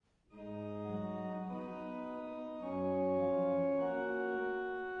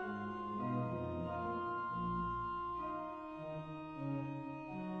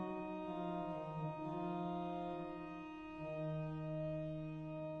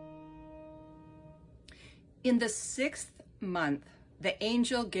In the 6th month, the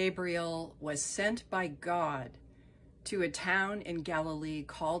angel Gabriel was sent by God to a town in Galilee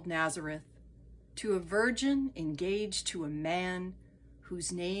called Nazareth, to a virgin engaged to a man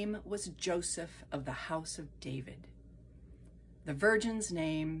whose name was Joseph of the house of David. The virgin's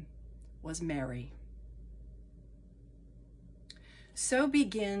name was Mary. So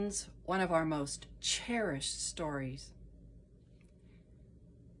begins one of our most cherished stories.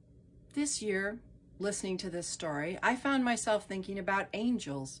 This year, listening to this story, I found myself thinking about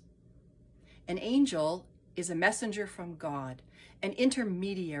angels. An angel is a messenger from God, an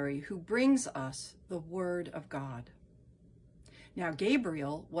intermediary who brings us the word of God. Now,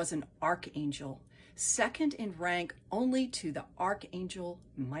 Gabriel was an archangel, second in rank only to the archangel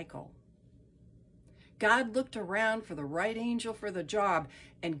Michael. God looked around for the right angel for the job,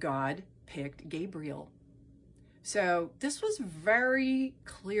 and God picked Gabriel. So this was very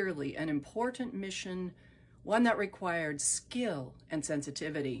clearly an important mission, one that required skill and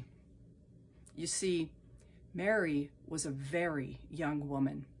sensitivity. You see, Mary was a very young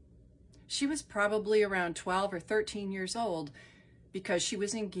woman. She was probably around 12 or 13 years old because she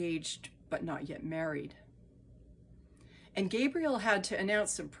was engaged but not yet married. And Gabriel had to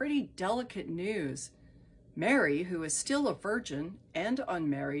announce some pretty delicate news. Mary, who is still a virgin and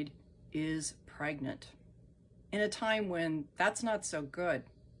unmarried, is pregnant in a time when that's not so good.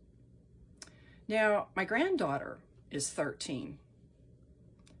 Now, my granddaughter is 13.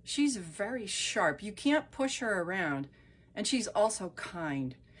 She's very sharp. You can't push her around, and she's also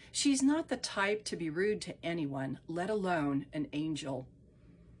kind. She's not the type to be rude to anyone, let alone an angel.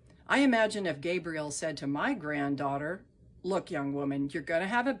 I imagine if Gabriel said to my granddaughter, "Look, young woman, you're going to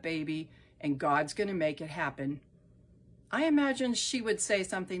have a baby, and God's going to make it happen," I imagine she would say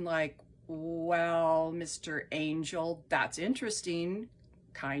something like, "Well, Mr. Angel, that's interesting,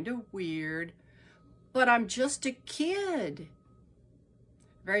 kind of weird, but I'm just a kid."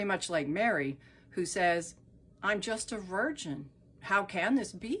 Very much like Mary, who says, "I'm just a virgin. How can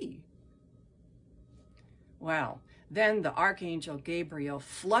this be?" Well, then the Archangel Gabriel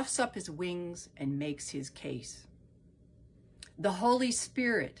fluffs up his wings and makes his case. "The Holy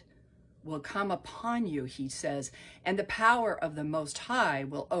Spirit will come upon you," he says, "and the power of the Most High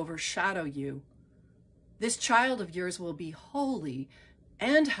will overshadow you. This child of yours will be holy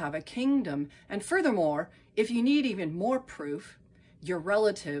and have a kingdom. And furthermore, if you need even more proof, your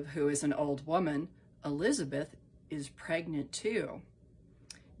relative, who is an old woman, Elizabeth, is pregnant too.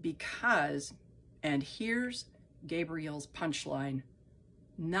 Because," and here's Gabriel's punchline,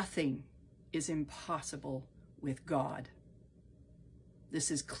 "nothing is impossible with God."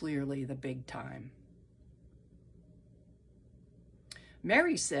 This is clearly the big time.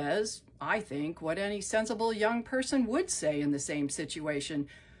 Mary says, I think, what any sensible young person would say in the same situation.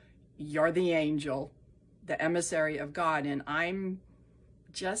 "You're the angel, the emissary of God, and I'm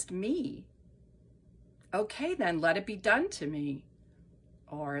just me. Okay, then let it be done to me."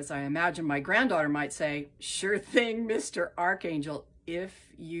 Or, as I imagine my granddaughter might say, "Sure thing, Mr. Archangel,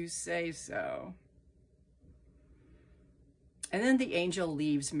 if you say so." And then the angel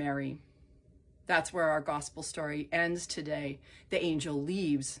leaves Mary. That's where our gospel story ends today. The angel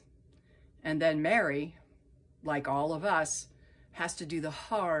leaves. And then Mary, like all of us, has to do the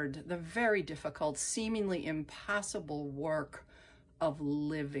hard, the very difficult, seemingly impossible work of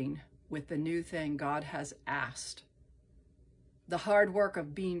living with the new thing God has asked. The hard work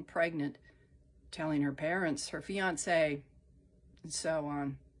of being pregnant, telling her parents, her fiancé, and so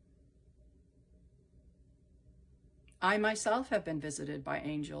on. I myself have been visited by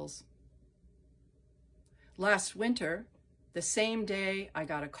angels. Last winter, the same day I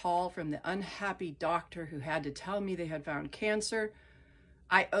got a call from the unhappy doctor who had to tell me they had found cancer,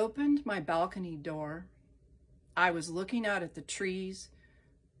 I opened my balcony door. I was looking out at the trees,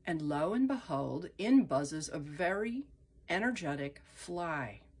 and lo and behold, in buzzes a very energetic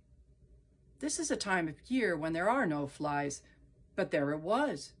fly. This is a time of year when there are no flies, but there it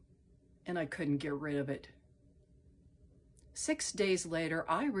was, and I couldn't get rid of it. 6 days later,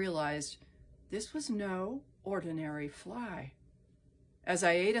 I realized this was no ordinary fly. As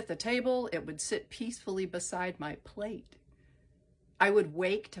I ate at the table, it would sit peacefully beside my plate. I would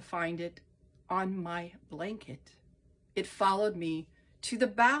wake to find it on my blanket. It followed me to the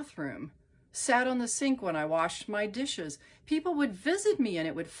bathroom, sat on the sink when I washed my dishes. People would visit me and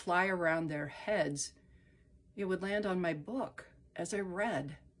it would fly around their heads. It would land on my book as I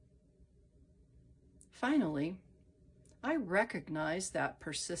read. Finally, I recognized that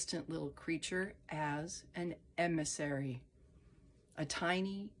persistent little creature as an emissary, a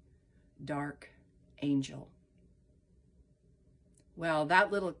tiny, dark angel. Well,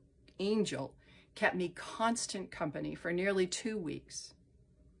 that little angel kept me constant company for nearly 2 weeks.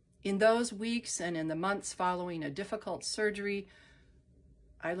 In those weeks and in the months following a difficult surgery,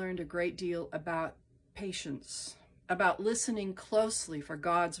 I learned a great deal about patience, about listening closely for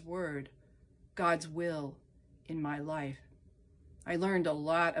God's word, God's will in my life. I learned a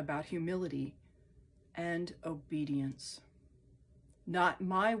lot about humility and obedience. Not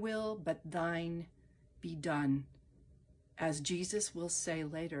my will, but thine be done, as Jesus will say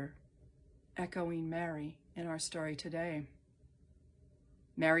later, echoing Mary in our story today.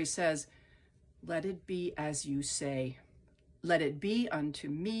 Mary says, "Let it be as you say. Let it be unto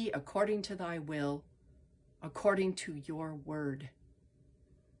me according to thy will, according to your word."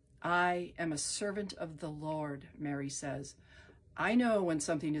 I am a servant of the Lord, Mary says. I know when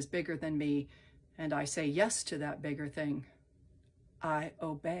something is bigger than me, and I say yes to that bigger thing. I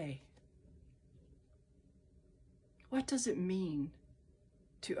obey. What does it mean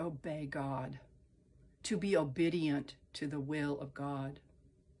to obey God, to be obedient to the will of God?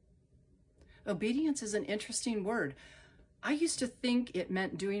 Obedience is an interesting word. I used to think it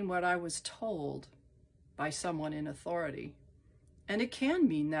meant doing what I was told by someone in authority. And it can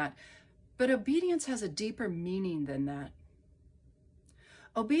mean that, but obedience has a deeper meaning than that.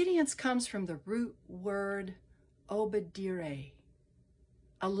 Obedience comes from the root word obedire,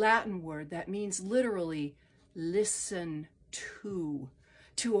 a Latin word that means literally listen to.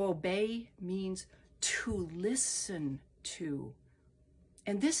 To obey means to listen to.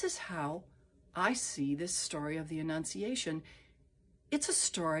 And this is how I see this story of the Annunciation. It's a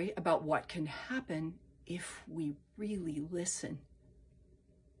story about what can happen if we really listen.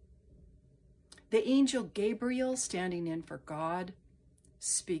 The angel Gabriel, standing in for God,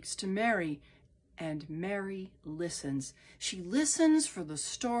 speaks to Mary, and Mary listens. She listens for the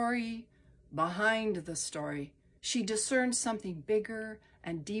story behind the story. She discerns something bigger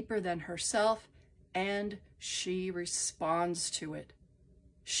and deeper than herself, and she responds to it.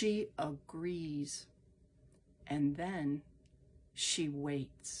 She agrees, and then she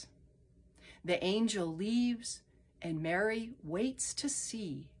waits. The angel leaves, and Mary waits to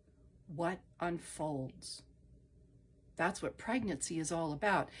see what unfolds. That's what pregnancy is all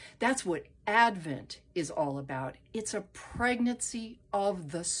about. That's what Advent is all about. It's a pregnancy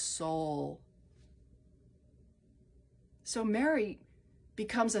of the soul. So Mary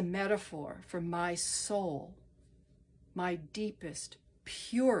becomes a metaphor for my soul, my deepest,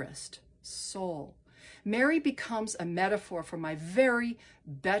 purest soul. Mary becomes a metaphor for my very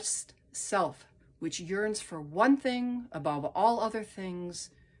best self, which yearns for one thing above all other things,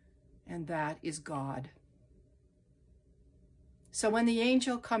 and that is God. So when the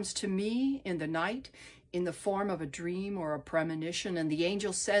angel comes to me in the night in the form of a dream or a premonition, and the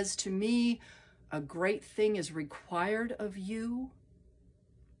angel says to me, "A great thing is required of you.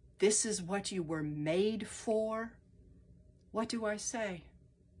 This is what you were made for," what do I say?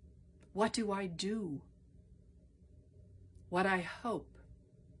 What do I do? What I hope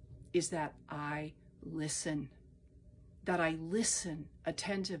is that I listen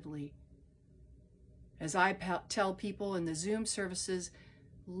attentively. As I tell people in the Zoom services,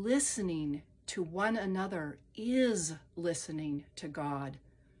 listening to one another is listening to God.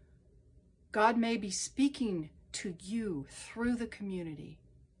 God may be speaking to you through the community.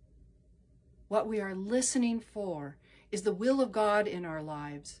 What we are listening for is the will of God in our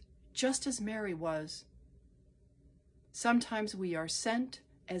lives, just as Mary was. Sometimes we are sent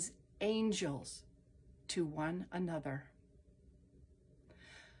as angels to one another.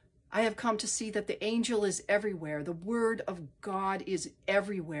 I have come to see that the angel is everywhere. The word of God is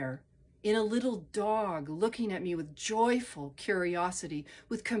everywhere. In a little dog looking at me with joyful curiosity,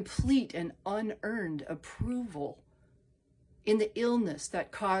 with complete and unearned approval. In the illness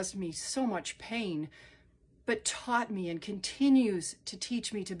that caused me so much pain, but taught me and continues to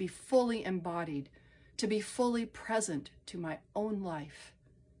teach me to be fully embodied, to be fully present to my own life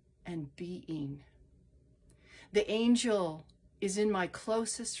and being. The angel is in my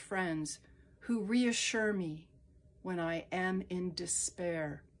closest friends who reassure me when I am in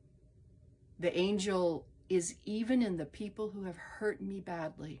despair. The angel is even in the people who have hurt me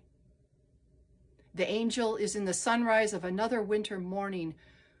badly. The angel is in the sunrise of another winter morning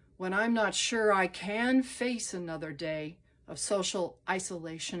when I'm not sure I can face another day of social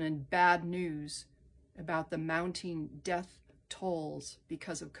isolation and bad news about the mounting death tolls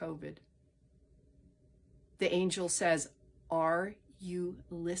because of COVID. The angel says, "Are you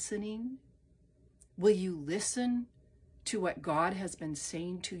listening? Will you listen to what God has been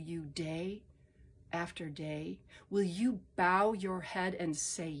saying to you day after day? Will you bow your head and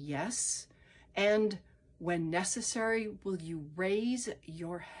say yes? And When necessary, will you raise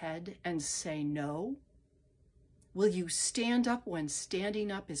your head and say no? Will you stand up when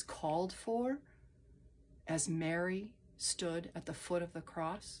standing up is called for, as Mary stood at the foot of the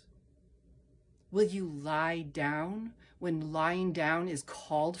cross? Will you lie down when lying down is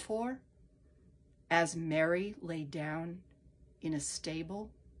called for, as Mary lay down in a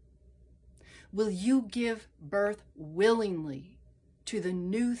stable? Will you give birth willingly to the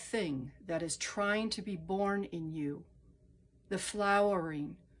new thing that is trying to be born in you, the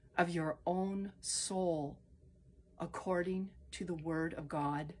flowering of your own soul, according to the word of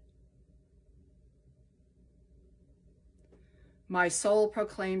God? My soul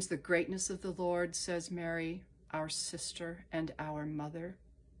proclaims the greatness of the Lord, says Mary, our sister and our mother.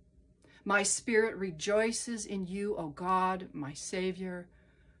 My spirit rejoices in you, O God, my Savior,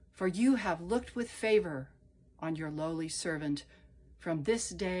 for you have looked with favor on your lowly servant. From this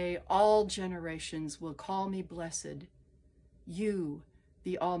day, all generations will call me blessed. You,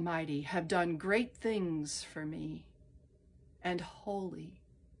 the Almighty, have done great things for me, and holy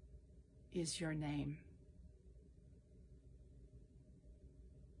is your name.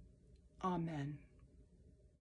 Amen.